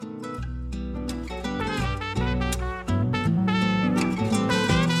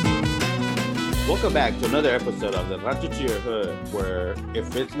Welcome back to another episode of the Rancho to Your Hood, where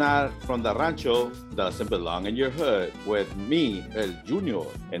if it's not from the rancho, doesn't belong in your hood, with me, El Junior.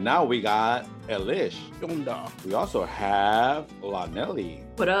 And now we got Elish. We also have La Nelly.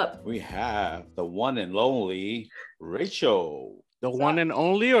 What up? We have the one and lonely Rachel. The one and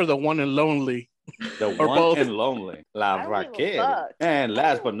only or the one and lonely? The Or one both. and lonely, La Raquel. And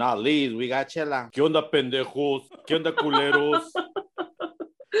last but not least, we got Chela. ¿Qué onda, pendejos? ¿Qué onda, culeros?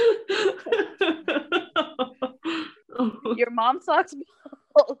 Your mom sucks.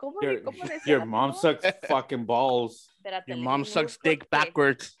 Your mom sucks fucking balls. Your mom sucks dick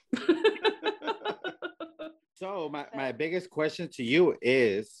backwards. So my biggest question to you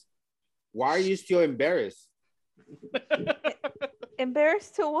is, why are you still embarrassed?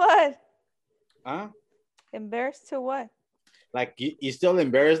 Embarrassed to what? Huh? Embarrassed to what? Like you still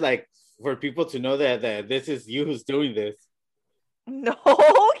embarrassed, like for people to know that this is you who's doing this? No,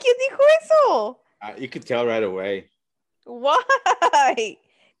 ¿quién dijo eso? You could tell right away. Why?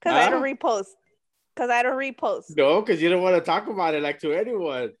 Because I don't repost. No, because you don't want to talk about it like to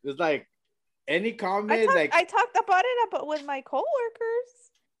anyone. It's like any comment, I talked about it with my coworkers.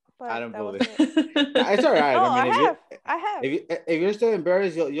 But I don't that believe was it. it's all right. No, I mean, I have. if you're still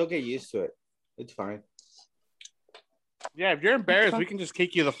embarrassed, you'll get used to it. It's fine. Yeah, if you're embarrassed, we can just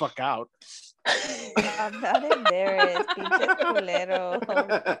kick you the fuck out. I'm not embarrassed, pinches culero.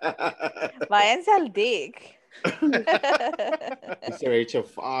 Váyanse al dick. Mr. Rachel,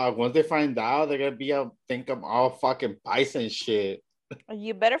 fuck. Once they find out, they're gonna think I'm all fucking bison shit.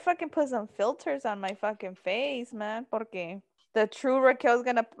 You better fucking put some filters on my fucking face, man, porque the true Raquel's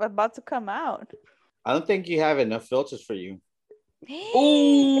about to come out. I don't think you have enough filters for you.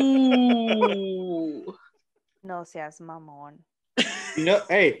 Ooh. No seas mamón. You know,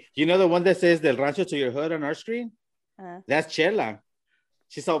 hey, you know the one that says Del Rancho to Your Hood on our screen? That's Chela.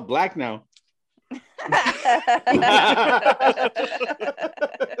 She's all black now.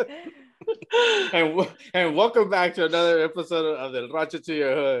 and welcome back to another episode of Del Rancho to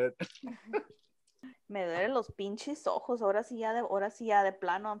Your Hood. Me duelen los pinches ojos. Ahora sí ya de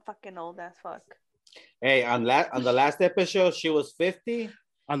plano, I'm fucking old as fuck. Hey, on the last episode, she was 50.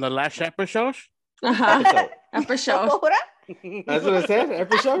 On the last episode? Ajá. Episode. ¿Ahora? That's what it said?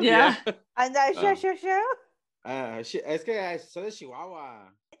 Episode? Yeah. Anda, show. Es que soy de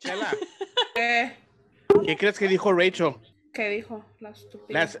Chihuahua. Chela, ¿Qué? ¿qué crees que dijo Rachel? ¿Qué dijo? La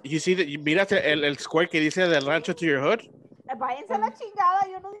estúpida. You see miras el square que dice Del Rancho to Your Hood? Váyanse a la chingada,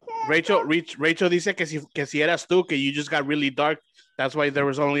 yo no dije eso. Rachel dice que si eras tú, que you just got really dark. That's why there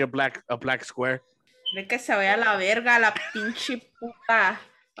was only a black square. De que se vaya a la verga la pinche puta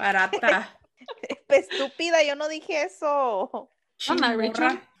barata. Estúpida, yo no dije eso. Chimorra.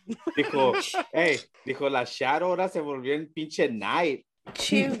 Rachel. Dijo, la Shadow ahora se volvió en pinche Night.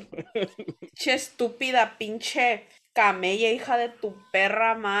 Che estúpida pinche camella, hija de tu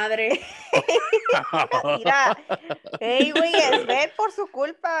perra madre. Mira, hey, güey, es ver por su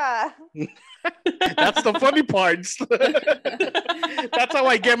culpa. That's the funny parts. That's how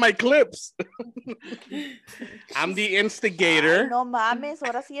I get my clips. I'm the instigator. Ay, no mames,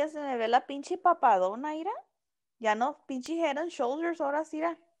 ahora sí ya se me ve la pinche papadona, ira. Ya no, pinche head and shoulders, ahora sí,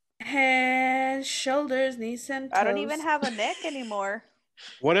 ira. Head, shoulders, knees and toes. I don't even have a neck anymore.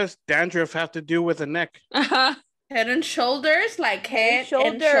 What does dandruff have to do with the neck? Ajá. Head and shoulders, like head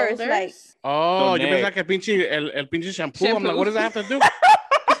Shoulders, and shoulders. like- Oh, The yo neck. pensaba que el pinche shampoo. I'm like, Shampoo. what does that have to do?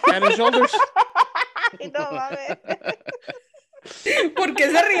 Head and shoulders. Ay, no mames. ¿Por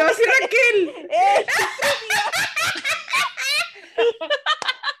qué se rió así Raquel?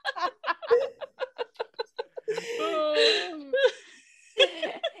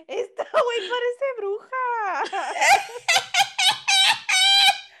 Esta güey parece bruja.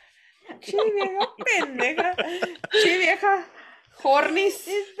 Che vieja pendeja. Che vieja hornis.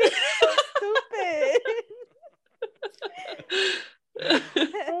 Stupid.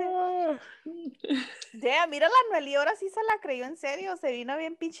 Damn, mira la Noeli, ahora sí se la creyó en serio. Se vino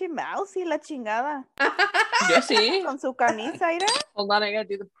bien pinche mouse y la chingada. Yo sí. Con su camisa, mira. Hold on, I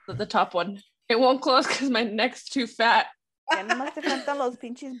gotta do the top one. It won't close because my neck's too fat. Ya nomás te faltan los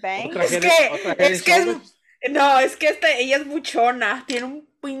pinches bangs. Otra Es head- que- otra head es and que es- shoulders. No, es que ella es buchona. Tiene un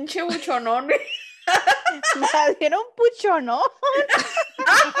pinche buchonón. Más bien un pucho, ¿no?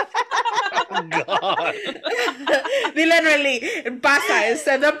 Oh, God. Dile, Noeli, pasa, es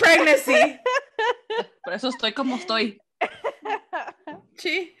the pregnancy. Por eso estoy como estoy.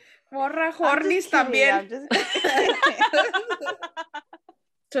 Sí, morra I'm just hornis kidding, también. I'm just kidding.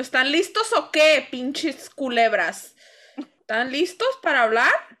 So, ¿están listos o qué, pinches culebras? ¿Están listos para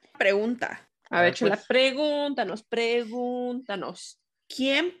hablar? Pregunta. A ver, Chela, pues. pregúntanos.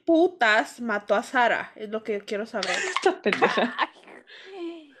 ¿Quién putas mató a Sara? Es lo que yo quiero saber. Esta pendeja.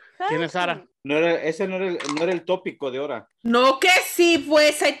 ¿Quién es Sara? Ese no era el tópico de ahora. No que sí,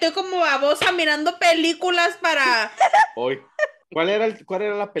 pues. Ahí estoy como babosa mirando películas para... Hoy. ¿Cuál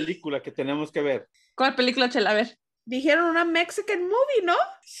era la película que tenemos que ver? ¿Cuál película, Chela? A ver. Dijeron una Mexican movie, ¿no?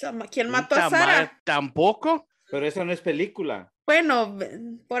 ¿Quién mató a Puta Sara? madre, ¿tampoco? Pero esa no es película. Bueno,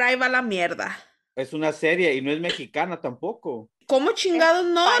 por ahí va la mierda. Es una serie y no es mexicana tampoco. ¿Cómo chingados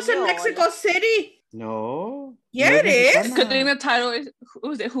no? Es en español. Mexico City. No. Yeah, no it is. mexicana. Good thing the title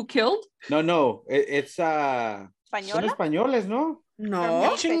is Who Killed? No. It's son ¿Española? españoles, ¿no? No.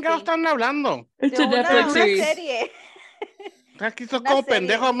 ¿Qué chingados están hablando? It's De a Netflix una series. serie. Aquí estoy Una como serie.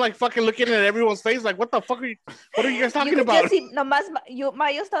 pendejo. I'm like fucking looking at everyone's face. Like, what the fuck what are you guys talking Yo about? sí, nomás, yo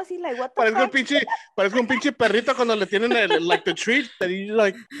estaba así, like, what the Parezco un pinche perrito cuando le tienen like the treat. That you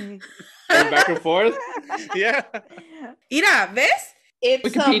like, Going back and forth. yeah. Mira, ¿ves? It's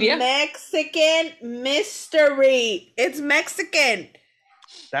Wikipedia. a Mexican mystery. It's Mexican.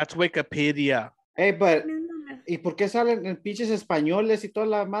 That's Wikipedia. Hey, but ¿y por qué salen en pinches españoles y toda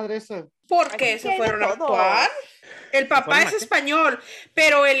la madre esa? Porque Aquí se hay de fueron a todo. actuar. El papá fueron es a- español,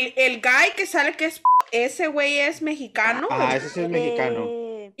 pero el guy que sale que es ese güey es mexicano. Ah, ese sí es mexicano.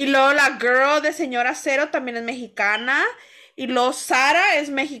 Y luego la girl de Señora Cero también es mexicana. Y luego Sara es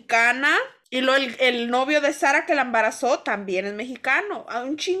mexicana. Y luego el novio de Sara que la embarazó también es mexicano.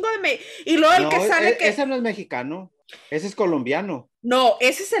 Un chingo de... Y luego el No, que sale que... ese no es mexicano. Ese es colombiano. No,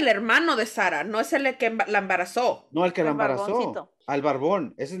 ese es el hermano de Sara, no es el que la embarazó. No, el que la El embarazó. barboncito. Al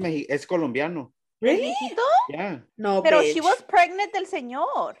barbón. Ese es colombiano. ¿El viejito? Yeah. No, Pero bitch. she was pregnant del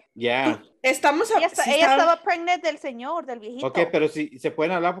señor. Yeah. Estamos Ella, sí ella está- estaba pregnant del señor, del viejito. Ok, pero si se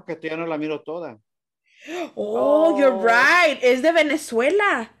pueden hablar porque tú ya no la miro toda. Oh, you're right. Es de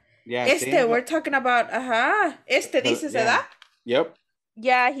Venezuela. Yeah, We're talking about, ajá. Dices, yeah. ¿verdad? Yep.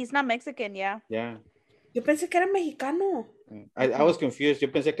 Yeah, he's not Mexican, yeah. Yeah. Yo pensé que era mexicano. I was confused.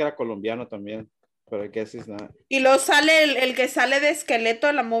 Yo pensé que era colombiano también. Pero I guess it's not. Y luego sale el que sale de esqueleto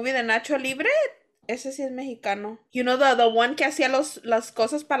en la movie de Nacho Libre. Ese sí es mexicano. You know the one que hacía las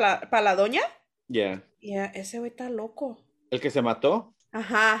cosas para la doña? Yeah. Yeah, ese güey está loco. El que se mató.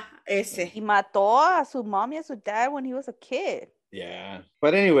 Ajá, ese. Y mató a su mom y a su dad when he was a kid. Yeah.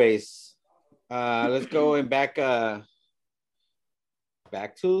 But anyways, let's go and back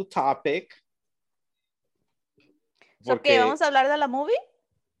to topic. So, ¿qué? ¿Vamos a hablar de la movie?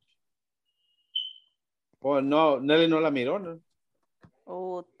 Oh, no, Nelly no la miró, ¿no?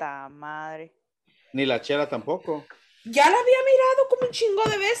 Puta madre. Ni la Chela tampoco. Ya la había mirado como un chingo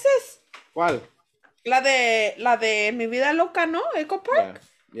de veces. ¿Cuál? La de Mi Vida Loca, ¿no? Echo Park.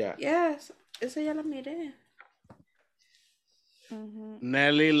 Yeah. Yes, esa ya la miré. Ujú.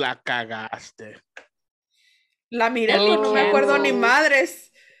 Nelly, la cagaste. La miré, pero no me acuerdo ni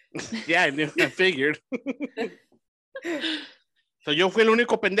madres. Yeah, I figured. So yo fui el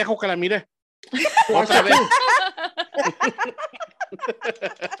único pendejo que la miré. Otra vez.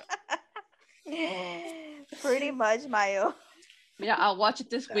 Pretty much, Mayo. Yeah, I'll watch it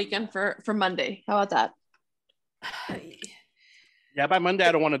this weekend for Monday. How about that? Ay, Yeah, by Monday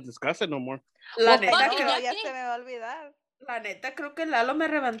I don't want to discuss it no more. La Well, neta, fuck creo, it. Ya se me va a olvidar. la neta, creo que Lalo me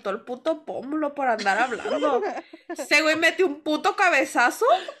reventó el puto pómulo por andar hablando. Ese güey metió un puto cabezazo.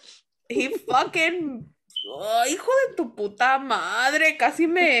 He fucking... Oh, hijo de tu puta madre. Casi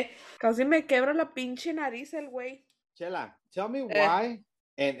me quebra la pinche nariz el güey. Chela, tell me why,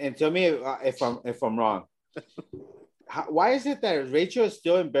 and tell me if I'm wrong. Why is it that Rachel is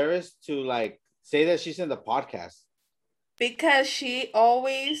still embarrassed to like say that she's in the podcast? Because she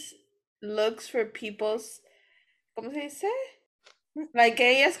always looks for people's... ¿Cómo se dice? Like,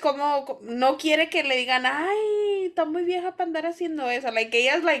 ella es como... No quiere que le digan, ay, está muy vieja para andar haciendo eso. Like,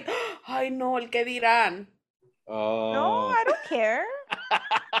 ella es like, ay, no, el que dirán. Oh. No, I don't care.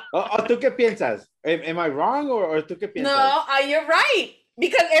 ¿Tú qué piensas? Am I wrong or tú qué piensas? No, you're right.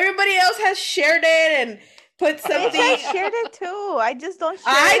 Because everybody else has shared it and put something. I shared it too. I just don't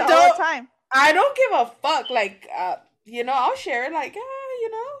share I it all don't- the time. I don't give a fuck. Like, I'll share it. Like,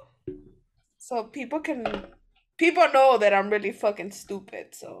 so people know that I'm really fucking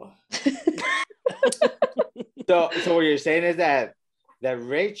stupid. So So what you're saying is that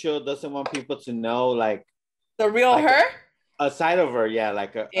Rachel doesn't want people to know like the real Like her. a side of her, yeah,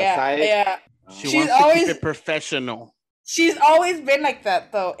 like a Yeah, side. yeah. She She's wants to always- keep it professional. She's always been like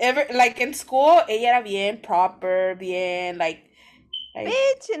that though. Like in school, ella era bien proper, bien like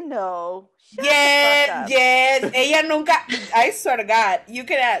Bitch, no. Shut the fuck yes, up. yes. Ella nunca, I swear to God, you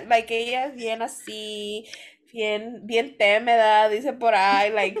can like ella es bien así, bien tímida, dice por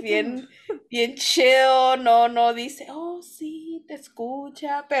ahí, like bien chill, no dice, oh sí,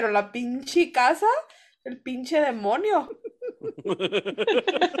 Escucha, pero la pinche casa, el pinche demonio.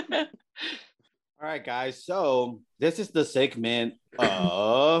 All right, guys. So this is the segment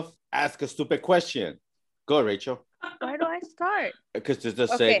of Ask a Stupid Question. Go, Rachel. Where do I start? Because it's the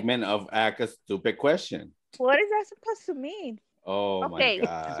Okay. segment of Ask a Stupid Question. What is that supposed to mean? Oh Okay, my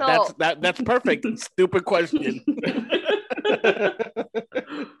God. so- That's perfect. Stupid question.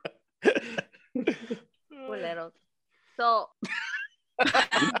 Culeros. So,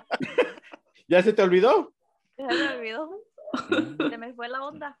 ¿Ya se te olvidó? ya se me olvidó. Se me fue la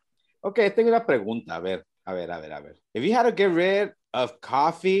onda. Okay, tengo una pregunta. A ver. If you had to get rid of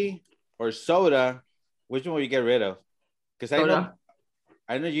coffee or soda, which one would you get rid of? Because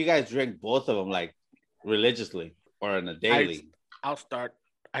I know you guys drink both of them like religiously or on a daily. I'll start.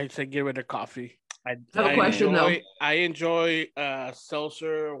 I say get rid of coffee. I have a question, though. I enjoy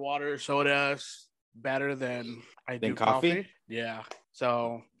seltzer, water, sodas better than I do coffee. Yeah.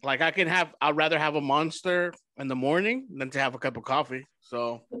 So like I'd rather have a Monster in the morning than to have a cup of coffee.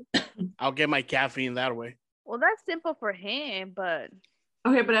 So I'll get my caffeine that way. Well, that's simple for him, but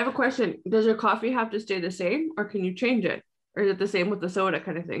Okay, but I have a question. Does your coffee have to stay the same, or can you change it? Or is it the same with the soda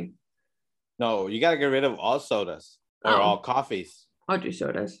kind of thing? No, you got to get rid of all sodas or all coffees. I'll do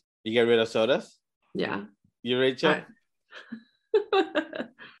sodas. You get rid of sodas? Yeah. You, Rachel?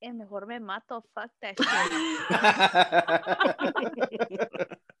 mejor me mato. Fuck that shit.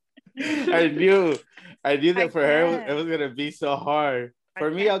 I knew that for her can't. it was gonna be so hard. For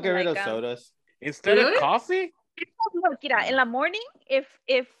me, I'll get rid of sodas. Instead of Really? coffee? Look, mira, in the morning, if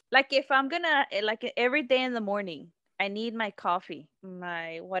I'm gonna like every day in the morning, I need my coffee,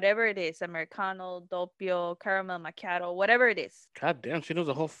 my whatever it is, Americano, doppio, caramel macchiato, whatever it is. God damn, she knows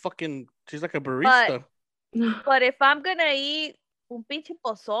a whole fucking. She's like a barista. But if I'm gonna eat un pinche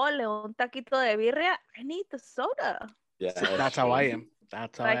pozole, un taquito de birria, I need the soda. Yeah, That's how I am.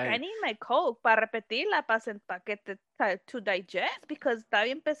 That's how Like I I am. need my Coke para repetirla, to digest, because está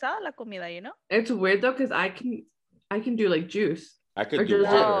bien pesada la comida, you know. It's weird though, because I can do like juice. I could Or do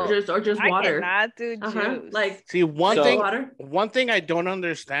just, water. just water. I cannot do juice. Like See, one So- thing water. one thing I don't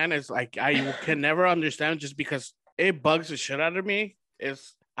understand is like I can never understand just because it bugs the shit out of me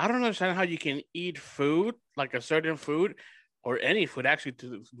is I don't understand how you can eat food, like a certain food or any food actually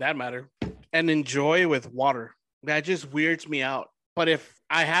to that matter, and enjoy with water. That just weirds me out. But if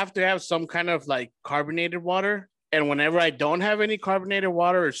I have to have some kind of like carbonated water, and whenever I don't have any carbonated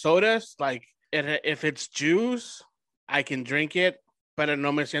water or sodas, like if it's juice, I can drink it, pero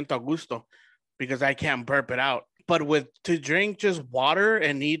no me siento a gusto because I can't burp it out. But to drink just water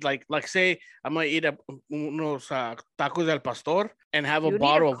and eat like say I'm gonna eat unos tacos del pastor and have You a need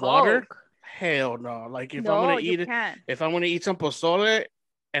bottle of water, Coke. hell no. Like if No, I'm gonna you eat it, can't. if I'm gonna eat some pozole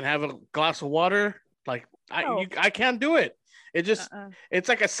and have a glass of water, like No. I can't do it. It just Uh-uh. it's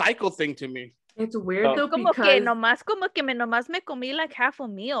like a cycle thing to me. It's weird Oh. though Como because que nomás me comí like half a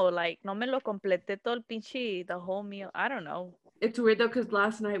meal, like no me lo completé todo el pinche the whole meal. I don't know. it's weird though because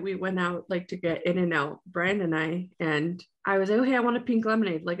last night we went out like to get In-N-Out, Brian and I was like, okay, I want a pink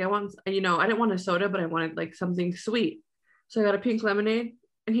lemonade. Like I didn't want a soda, but I wanted like something sweet. So I got a pink lemonade,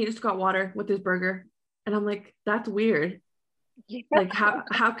 and he just got water with his burger, and I'm like, that's weird. Yeah. Like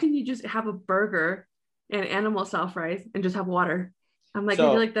how can you just have a burger and animal style fries and just have water? I'm like, I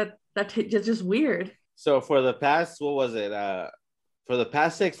So- feel like that's just weird. So for the past, what was it? For the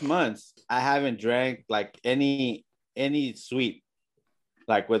past 6 months, I haven't drank like any sweet,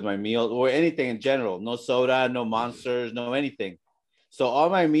 like with my meals or anything in general. No soda, no Monsters, no anything. So all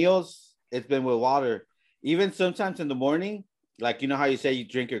my meals, it's been with water. Even sometimes in the morning, like you know how you say you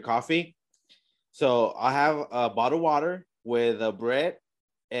drink your coffee. So I have a bottle of water with a bread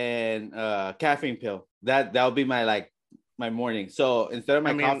and a caffeine pill. That'll be my morning. So instead of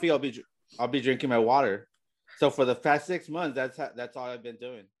my coffee, I'll be drinking my water. So for the past 6 months, that's all I've been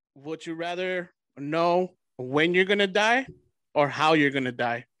doing. Would you rather know when you're gonna die or how you're gonna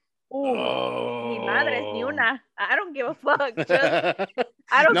die? Ni madres, ni una. I don't give a fuck. Just,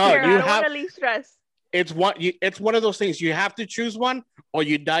 I don't No, care. you I don't want have- to leave stress. It's one of those things. You have to choose one or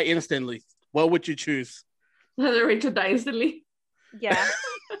you die instantly. What would you choose? Rather Rachel die instantly. Yeah.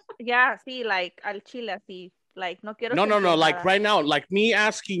 Yeah, sí, like al chile, así. Like, no quiero No. sentir Like nada. right now, like me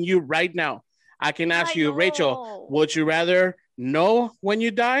asking you right now. I can ask you, Rachel, no. would you rather know when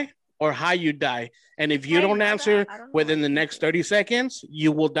you die or how you die? And if you Ay, don't nada, answer I don't know. within the next 30 seconds,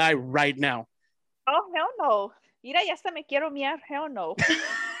 you will die right now. Oh, hell no. Mira, ya hasta me quiero miar. Hell no.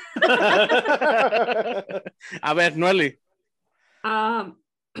 A ver, Noeli.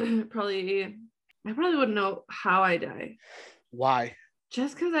 Probably I probably wouldn't know how I die. Why?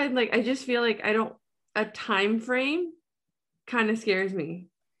 Just because I just feel like I don't a time frame kind of scares me.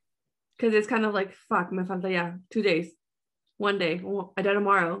 Because it's kind of like, fuck, me falta ya 2 days. 1 day. Well, I die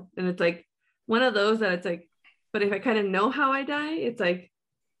tomorrow. And it's like one of those that it's like, but if I kind of know how I die, it's like,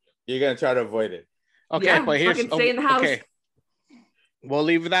 You're gonna try to avoid it. Okay, yeah, but here's fucking stay in the house. Okay. We'll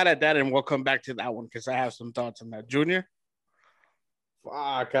leave that at that, and we'll come back to that one because I have some thoughts on that. Junior?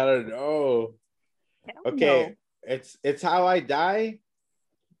 Fuck, I don't know. Hell Okay, no. it's how I die,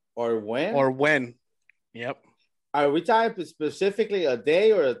 or when, Or when? Yep. are we talking specifically a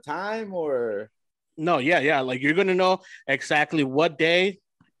day or a time or? No, yeah. Like you're gonna know exactly what day,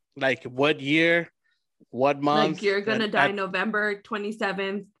 like what year, what month. Like you're gonna die November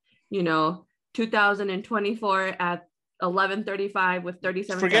 27th, 2024 at 11:35 with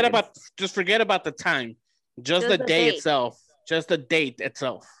 37 seconds. Just forget about the time. Just the the day date. itself. Just the date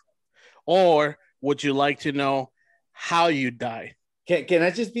itself. Or would you like to know how you die? Can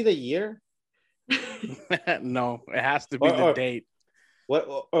I just be the year? No, it has to be the Or- date.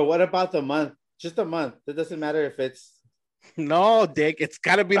 What about the month? Just a month. It doesn't matter if it's. No, Dick, it's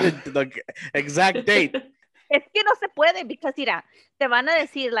gotta be the exact date. Es que no se puede, because mira, te van a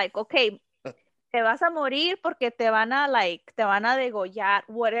decir, like, okay, te vas a morir porque te van a degollar,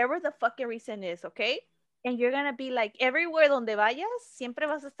 whatever the fucking reason is, okay? And you're gonna be like, everywhere donde vayas, siempre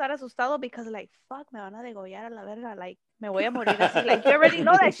vas a estar asustado because like, fuck, me van a degollar a la verga, like, me voy a morir así, like, you already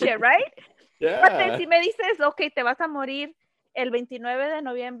know that shit, right? But then, Yeah. si me dices, okay, te vas a morir el 29 de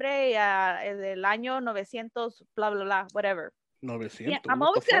noviembre del año 900, blah, blah, blah, whatever. 900. Yeah, I'm what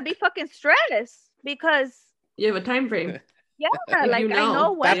always the gonna fuck? be fucking stressed because, You have a time frame. yeah, If like, you I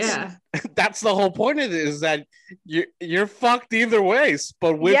know when. Yeah. That's the whole point of it, is that you're fucked either ways,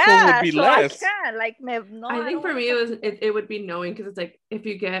 but which one Yeah, would be so less? I can, like, no, I think don't for wanna me it would be knowing, because it's like if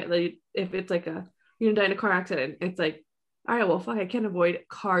you get like if it's like you're gonna die in a car accident, it's like, all right, well fuck, I can't avoid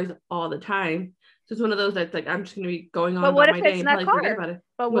cars all the time. So it's one of those that's like I'm just gonna be going on But what about if my it's day and not probably forget car? about it.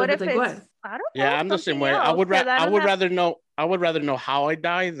 But What what if if it's like it's, what? I don't know. Yeah, I'm the same something way. I else would that don't have- rather know how I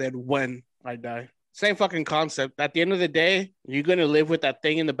die than when I die. Same fucking concept. At the end of the day, you're gonna live with that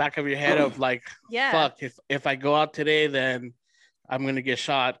thing in the back of your head of like, Yeah. fuck, if I go out today, then I'm gonna get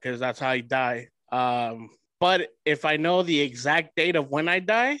shot because that's how I die. But if I know the exact date of when I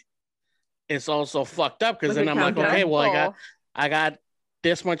die, it's also fucked up because Like then a I'm like, countdown? okay, well, Oh, I got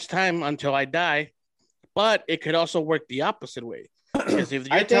this much time until I die. But it could also work the opposite way. Because if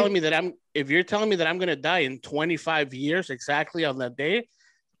you're telling me that I'm gonna die in 25 years exactly on that day,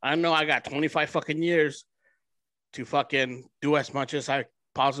 I know I got 25 fucking years to fucking do as much as I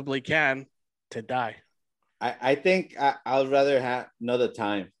possibly can to die. I think I'll rather know the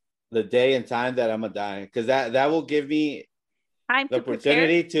time, the day and time that I'm gonna die, because that will give me time the to prepare.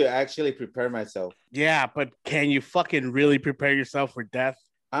 opportunity to actually prepare myself. Yeah, but can you fucking really prepare yourself for death?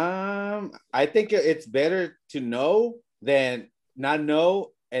 I think it's better to know than not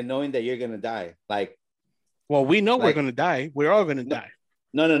know and knowing that you're gonna die. Like, Well, we know we're Like- gonna die. We're all gonna No. die.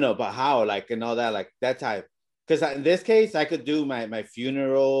 no, but how? Like, and all that, like that type. Because in this case, I could do my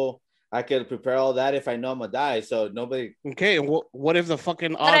funeral. I could prepare all that if I know I'm gonna die. So nobody. Okay, and what if the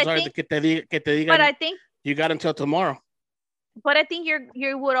fucking But I odds are think- que te digan But I think you got until tomorrow?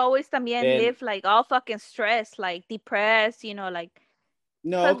 you would always también Then- live like all fucking stressed, like depressed, like.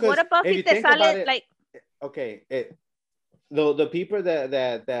 No, But what because about if if you te think about sale it, like? okay, the people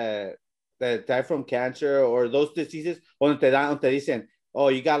that die from cancer or those diseases, donde te dicen, oh,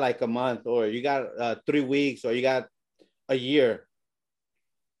 you got like a month, or you got 3 weeks, or you got a year.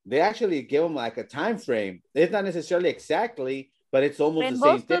 They actually give them like a time frame. It's not necessarily exactly, but it's almost And the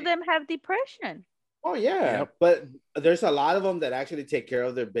same most thing. of them have depression. Oh yeah, Yep. but there's a lot of them that actually take care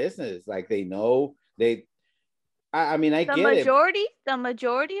of their business. Like they know they. I mean, I The get it. majority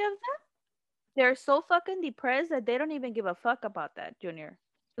of them, they're so fucking depressed that they don't even give a fuck about that, Junior.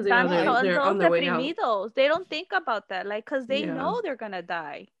 Because they know they're on their way out. Deprimidos, they don't think about that, like, because they Yeah. know they're gonna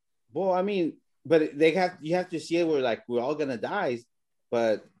die. Well, I mean, but you have to see it where like we're all gonna die,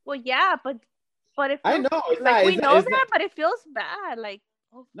 but Well, yeah, but it I feels, know it's like not. we It's know not, that, but it feels bad. Like,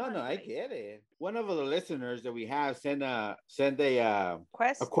 oh, No, fuck, I like, get it. One of the listeners that we have sent a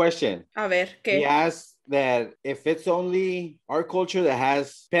quest. question. A ver, He ¿qué? asked that if it's only our culture that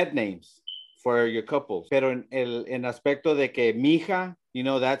has pet names for your couples, pero en aspecto de que mija,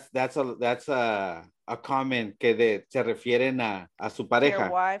 that's a comment que se refieren a su To your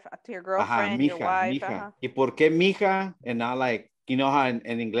pareja. wife, to your Ajá, girlfriend, your mija, wife. mija. Uh-huh. ¿Y por qué mija? And not like, you know how in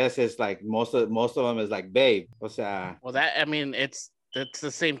English it's like most of them is like babe. O sea, Well, it's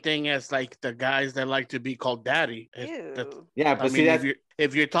the same thing as like the guys that like to be called daddy. Ew. yeah, I but mean, see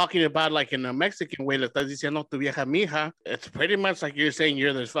if you're talking about like in a Mexican way, le estás diciendo tu vieja mija, it's pretty much like you're saying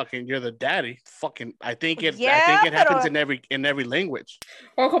you're the daddy. Fucking, I think it happens in every language.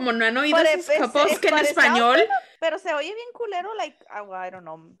 O como no han oído esos couples que en español. Pero se oye bien culero, like, I don't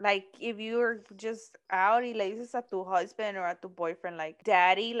know, like if you're just out y le dices a tu husband or a tu boyfriend, like,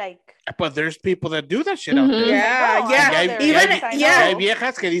 daddy, like. But there's people that do that shit out there. Yeah, No, yeah. Y hay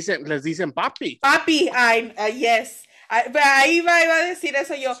viejas que les dicen papi. Papi, yes. Ahí iba a decir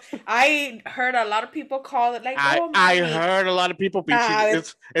eso yo. I heard a lot of people call it like, I heard a lot of people,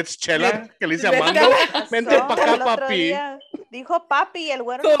 it's Chela, que le dice a Mando, vente pa' acá, papi. Dijo papi y el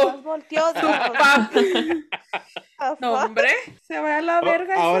güero nomás volteó. Papi. No, hombre, se va a la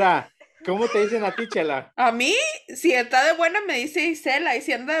verga. Ahora, ¿cómo te dicen a ti, Chela? A mí, si está de buena me dice Isela, y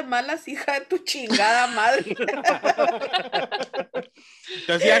si anda de malas, hija de tu chingada madre.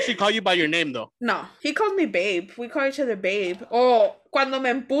 Does he actually call you by your name, though? No, he calls me babe. We call each other babe. O cuando me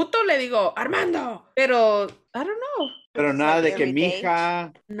emputo le digo, Armando. Pero, I don't know. Pero nada de que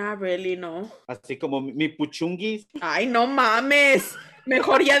mija. Not really, no. Así como mi puchunguis. Ay, no mames.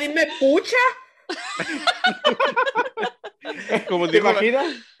 Mejor ya dime pucha. Como ¿Te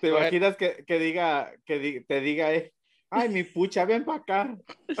imaginas? ¿Te imaginas que te diga, ay, mi pucha, ven para acá?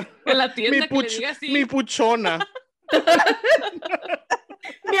 En la tienda que le diga así. Mi puchona.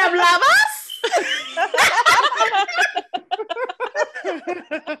 ¿Me hablabas?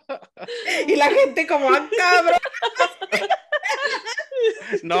 Y la gente como, cabrón.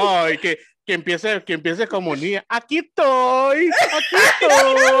 No, y que empiece como niña. Aquí estoy.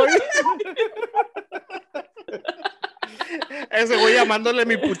 Ese güey llamándole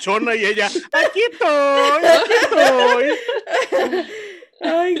mi puchona y ella, aquí estoy.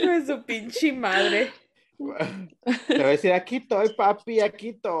 Ay, hijo de su pinche madre. Te voy a decir, aquí estoy, papi, aquí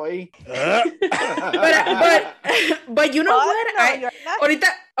estoy. But you know what?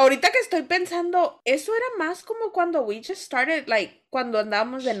 Ahorita que estoy pensando, eso era más como cuando we just started, like, cuando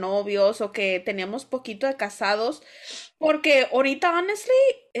andábamos de novios o que teníamos poquito de casados. Porque ahorita, honestly,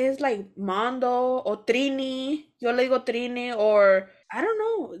 es like Mondo o Trini. Yo le digo Trini, or I don't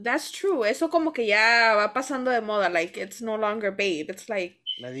know. That's true. Eso como que ya va pasando de moda. Like, it's no longer babe. It's like.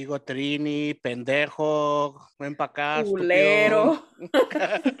 Le digo Trini, pendejo, ven pa' acá, culero.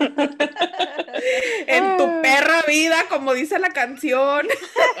 En tu perra vida, como dice la canción.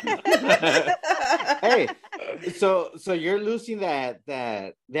 Hey, so you're losing that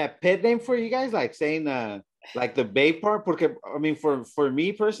pet name for you guys, like saying like the babe part, porque I mean for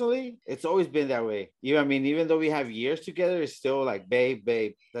me personally, it's always been that way. Even though we have years together, it's still like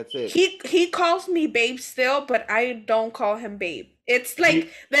babe. That's it. He calls me babe still, but I don't call him babe. It's like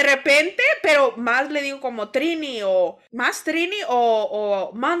de repente, pero más le digo como Trini o más Trini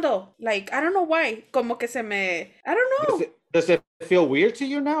o Mando. Like, I don't know why. Como que se me, I don't know. Does it feel weird to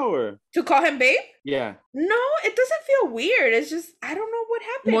you now, or to call him babe? Yeah. No, it doesn't feel weird. It's just I don't know what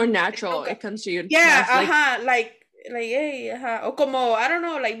happened. More natural. It comes to you. Yeah, like hey, o como I don't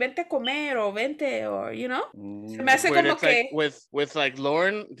know, like vente a comer o vente or you know. Se me hace como que like, with like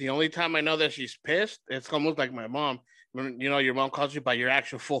Lauren, the only time I know that she's pissed, it's almost like my mom. You know, your mom calls you by your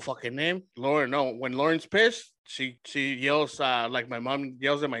actual full fucking name. Lauren, no. When Lauren's pissed, she yells like my mom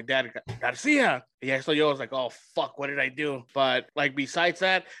yells at my dad, Garcia. Yeah, so yo was like, oh fuck, what did I do? But like besides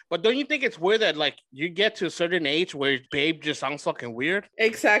that, but don't you think it's weird that like you get to a certain age where babe just sounds fucking weird?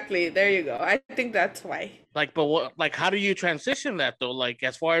 Exactly. There you go. I think that's why. Like, but what? Like, how do you transition that though? Like,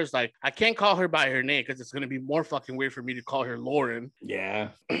 as far as like, I can't call her by her name because it's gonna be more fucking weird for me to call her Lauren. Yeah.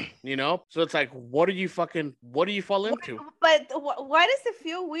 You know. So it's like, what do you fall into? But why does it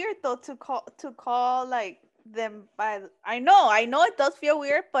feel weird though to call like them by? I know it does feel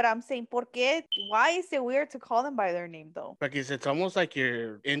weird, but I'm saying, ¿por qué? Why is it weird to call them by their name though? Because it's almost like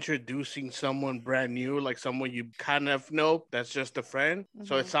you're introducing someone brand new, like someone you kind of know that's just a friend. Mm-hmm.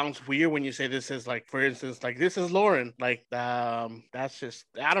 So it sounds weird when you say this is like, for instance, like this is Lauren. Like that's just,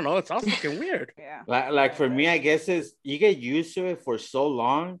 I don't know. It sounds fucking weird. Yeah. Like for me, I guess is you get used to it for so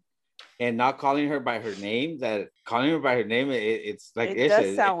long. And not calling her by her name, it's like it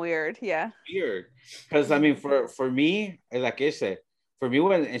does sound weird. Yeah, weird. Because I mean, for me, like I said, for me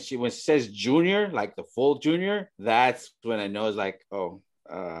when she says junior, like the full junior, that's when I know it's like,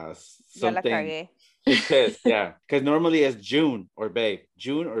 something. It says, yeah, because normally it's June or babe.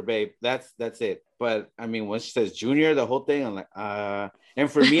 That's it. But I mean, when she says junior, the whole thing, I'm like, and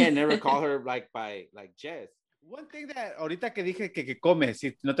for me, I never call her like by like Jess. One thing that ahorita que dije que come,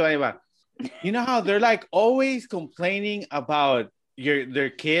 si no te va a llevar. You know how they're like always complaining about their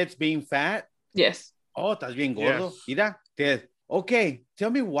kids being fat? Yes. Oh, estás bien gordo. Yes. Mira, okay, tell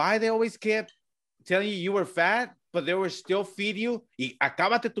me why they always kept telling you were fat but they will still feed you. Y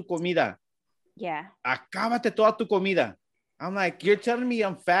acábate tu comida. Yeah. Acábate toda tu comida. I'm like, you're telling me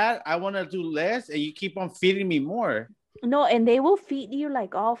I'm fat, I want to do less, and you keep on feeding me more. No, and they will feed you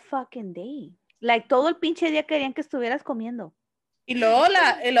like all fucking day. Like todo el pinche día querían que estuvieras comiendo. Y luego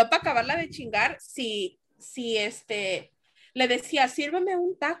para acabarla de chingar, si le decía, sírveme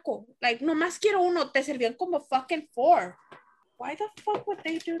un taco. Like, nomás quiero uno, te servían como fucking 4. Why the fuck would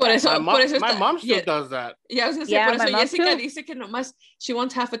they do Por that? eso, My mom still yeah, does that. yeah, I was gonna say, Yeah, por my eso mom Jessica too. dice que nomás she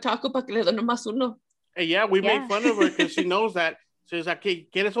wants half a taco para que le dé nomás uno. And yeah, we Yeah. make fun of her because she knows that. She's like, "Hey,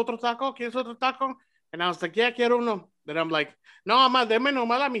 ¿quieres otro taco? ¿Quieres otro taco?" And I was like, "Yeah, quiero uno." Then I'm like, "No, mamá, deme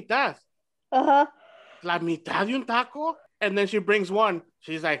nomás la mitad." Uh-huh. La mitad de un taco? And then she brings one.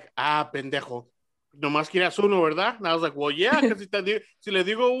 She's like, pendejo. Nomás quieres uno, ¿verdad? And I was like, well, yeah, because si le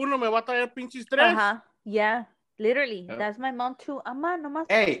digo uno, me va a traer pinches tres. Uh-huh. Yeah. Literally. Yep. That's my mom too. Ama, nomás.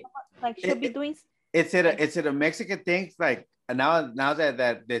 Hey, Like she'll be doing. it's it a Mexican thing? Like now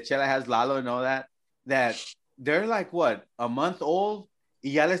that Chela has Lalo and all that they're like what, a month old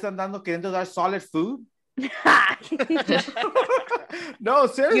y ya le están queriendo dar solid food? No,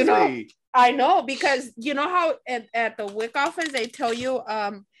 seriously. You know, I know, because you know how at the WIC office they tell you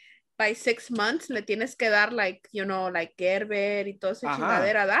by 6 months le tienes que dar like, you know, like Gerber y toda esa Ajá.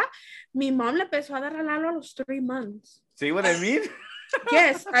 chingadera, ¿da? Mi mom le empezó a dar a Lalo a los 3 months. See what I mean?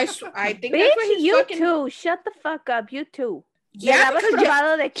 Yes, I think Bitch, that's what he's you fucking... too. Shut the fuck up. You too. Yeah, Le dabas because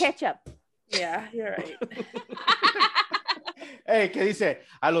probado de ketchup. yeah, you're right. Hey, ¿qué dice?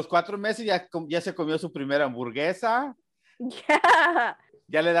 A los 4 meses ya se comió su primera hamburguesa. Yeah.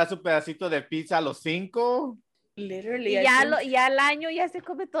 Ya le da su pedacito de pizza a los 5. Literally. Y I think- ya al año ya se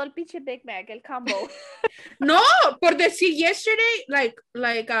come todo el pinche Big Mac, el combo. No, por decir yesterday, like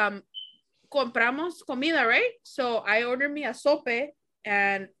compramos comida, right? So I ordered me a sope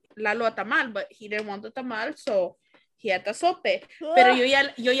and Lalo a tamal, but he didn't want the tamal, so he had the sope. Pero yo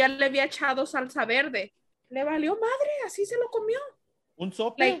ya le había echado salsa verde. Le valió madre, así se lo comió. Un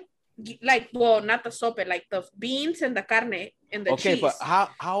sope? Like, well, not the sope, like the beans and the carne and the Okay, cheese. but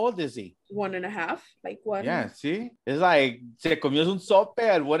how old is he? 1.5, like one. Yeah, see? It's like, se comió un sope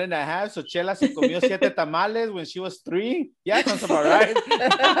at 1.5, so Chela se comió 7 tamales when she was 3. Yeah, sounds about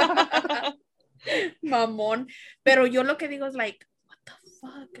right. Mamón. Pero yo lo que digo es like, what the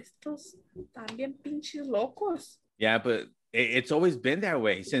fuck? Estos están bien pinches locos. Yeah, but it's always been that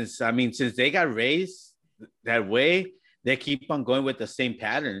way. Since they got raised that way, they keep on going with the same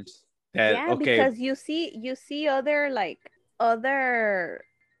patterns. Yeah, because you see other other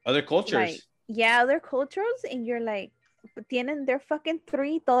cultures. like, yeah, other cultures, and you're like, they're fucking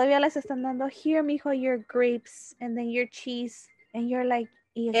 3, todavía les están dando, here, mijo, your grapes, and then your cheese, and you're like,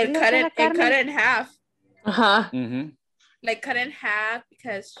 y And cut it in half. Ajá. Mm-hmm. Like cut in half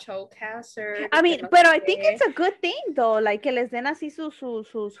because choke hazard. I mean, but I think it's a good thing though, like que les den así sus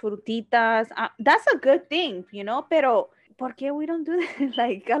frutitas. That's a good thing, you know, pero ¿por qué we don't do that?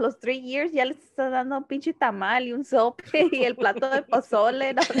 Like a los 3 years ya les está dando un pinche tamal y un sope y el plato de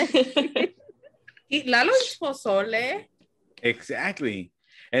pozole. ¿No? Y Lalo es pozole. Exactly.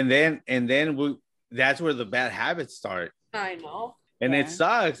 And then that's where the bad habits start. I know. And Yeah. it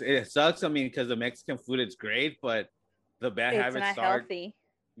sucks. It sucks. I mean, because the Mexican food is great, but the bad It's habits not start. healthy.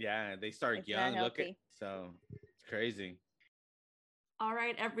 Yeah, they start It's not young. Look at healthy. so it's crazy. All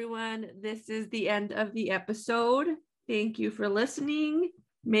right, everyone. This is the end of the episode. Thank you for listening.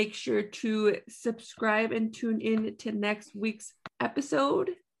 Make sure to subscribe and tune in to next week's episode.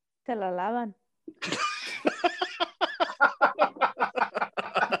 Se la lavan.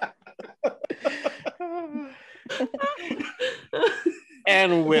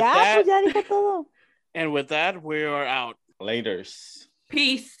 And with Ya, that, pues ya dijo todo. and with that, we are out. Laters.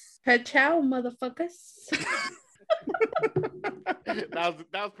 Peace. Ciao, motherfuckers. That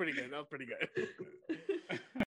was pretty good. That was pretty good.